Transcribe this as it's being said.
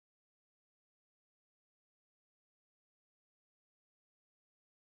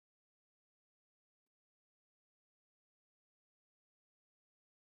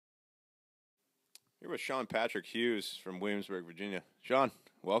Here with Sean Hughes from Williamsburg, Virginia. Sean,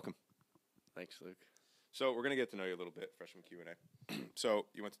 welcome. Thanks, Luke. So we're going to get to know you a little bit, freshman Q&A. So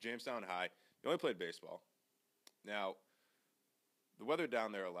you went to Jamestown High. You only played baseball. Now, the weather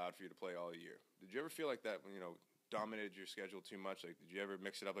down there allowed for you to play all year. Did you ever feel like that, dominated your schedule too much? Like, did you ever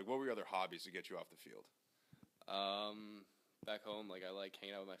mix it up? Like, what were your other hobbies to get you off the field? Back home, I like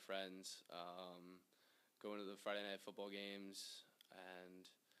hanging out with my friends, going to the Friday night football games, and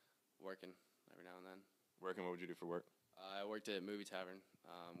working every now and then. Working, what would you do for work? I worked at Movie Tavern,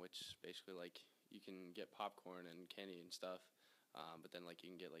 which basically you can get popcorn and candy and stuff, but then you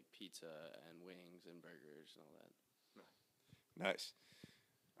can get pizza and wings and burgers and all that. Nice.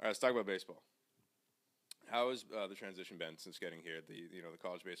 All right, let's talk about baseball. How has the transition been since getting here? The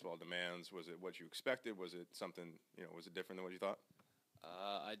college baseball demands, was it what you expected? Was it something, was it different than what you thought?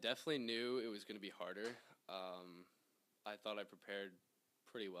 I definitely knew it was going to be harder. I thought I prepared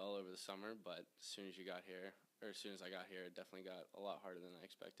pretty well over the summer, but as soon as I got here, it definitely got a lot harder than I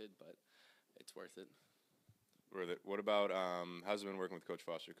expected, but it's worth it. What about, how's it been working with Coach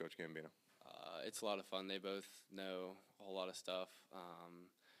Foster, Coach Gambino? It's a lot of fun. They both know a whole lot of stuff.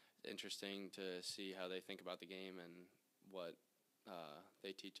 Interesting to see how they think about the game and what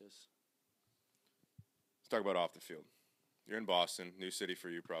they teach us. Let's talk about off the field. You're in Boston, new city for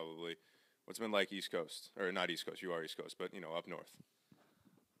you probably. What's it been like East Coast? Or not East Coast, you are East Coast, but, up north.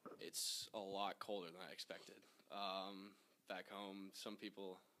 It's a lot colder than I expected. Back home, some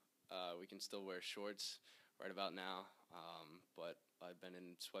people, we can still wear shorts right about now, but I've been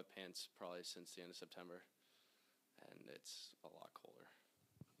in sweatpants probably since the end of September, and it's a lot colder.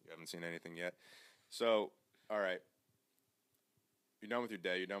 You haven't seen anything yet. So, all right. You're done with your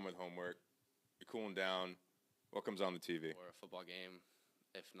day. You're done with homework. You're cooling down. What comes on the TV? Or a football game.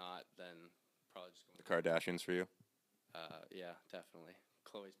 If not, then probably just the Kardashians for you? Yeah, definitely.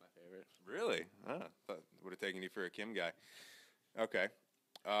 Chloe's my favorite. Really? Thought would have taken you for a Kim guy. Okay.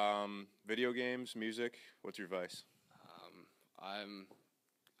 Video games, music. What's your vice?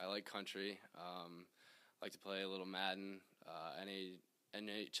 I like country. Like to play a little Madden,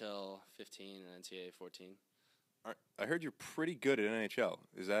 NHL 15 and NCAA 14. I heard you're pretty good at NHL.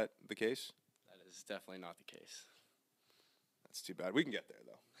 Is that the case? That is definitely not the case. That's too bad. We can get there,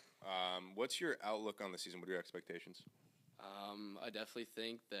 though. What's your outlook on the season? What are your expectations? I definitely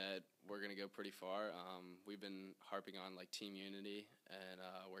think that we're going to go pretty far. We've been harping on team unity and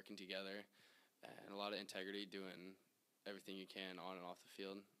working together and a lot of integrity, doing everything you can on and off the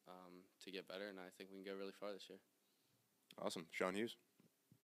field to get better, and I think we can go really far this year. Awesome. Sean Hughes.